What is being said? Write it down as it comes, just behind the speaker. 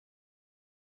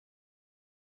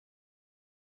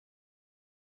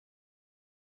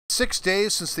6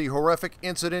 days since the horrific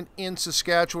incident in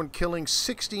Saskatchewan killing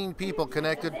 16 people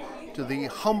connected to the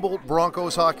Humboldt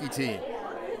Broncos hockey team.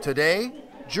 Today,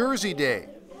 Jersey Day,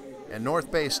 and North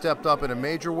Bay stepped up in a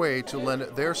major way to lend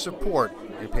their support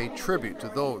and pay tribute to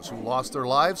those who lost their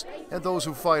lives and those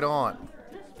who fight on.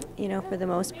 You know, for the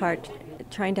most part,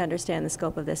 trying to understand the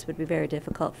scope of this would be very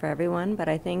difficult for everyone, but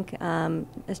I think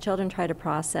as children try to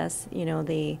process, you know,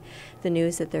 the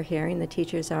news that they're hearing, the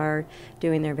teachers are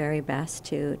doing their very best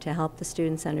to help the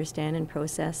students understand and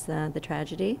process the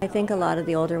tragedy. I think a lot of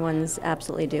the older ones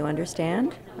absolutely do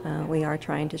understand. We are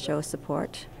trying to show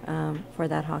support for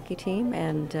that hockey team,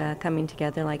 and coming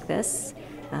together like this,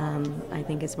 I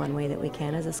think is one way that we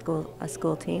can as a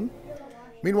school team.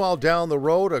 Meanwhile, down the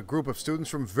road, a group of students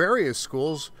from various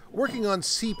schools working on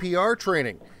CPR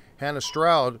training. Hannah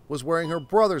Stroud was wearing her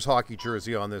brother's hockey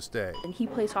jersey on this day. And he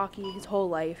plays hockey his whole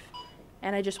life,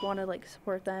 and I just want to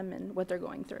support them and what they're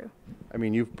going through. I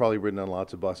mean, you've probably ridden on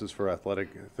lots of buses for athletic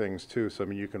things too, so I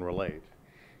mean, you can relate.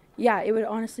 Yeah, it would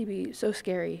honestly be so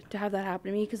scary to have that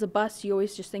happen to me, because the bus, you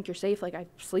always just think you're safe. Like, I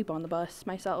sleep on the bus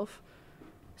myself.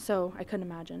 So I couldn't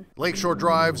imagine. Lakeshore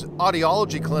Drive's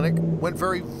audiology clinic went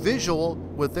very visual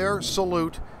with their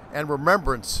salute and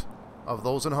remembrance of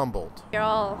those in Humboldt. We're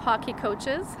all hockey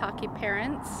coaches, hockey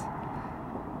parents.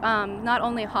 Not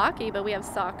only hockey, but we have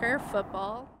soccer,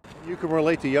 football. You can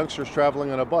relate to youngsters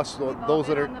traveling on a bus, those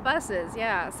that are on the buses,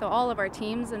 yeah. So all of our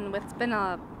teams, and it's been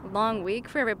a long week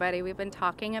for everybody. We've been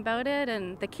talking about it,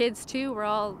 and the kids too. We're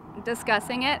all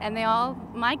discussing it, and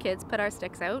my kids put our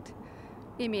sticks out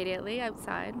immediately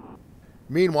outside.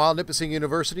 Meanwhile, Nipissing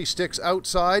University sticks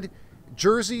outside,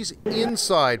 jerseys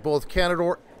inside. Both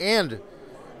Canadore and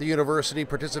the university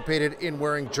participated in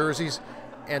wearing jerseys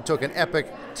and took an epic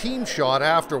team shot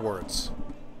afterwards.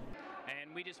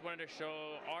 And we just wanted to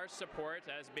show our support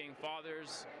as being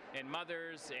fathers and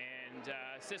mothers and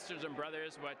sisters and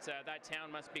brothers, what that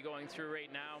town must be going through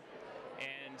right now.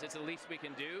 And it's the least we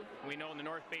can do. We know the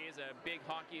North Bay is a big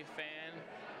hockey fan,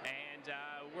 and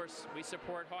we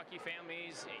support hockey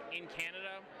families in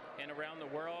Canada and around the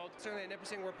world. Certainly at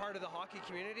Nipissing, we're part of the hockey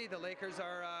community. The Lakers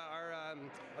are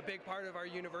a big part of our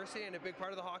university and a big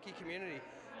part of the hockey community.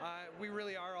 We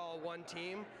really are all one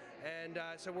team, and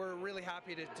so we're really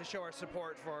happy to show our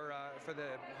support for the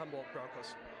Humboldt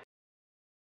Broncos.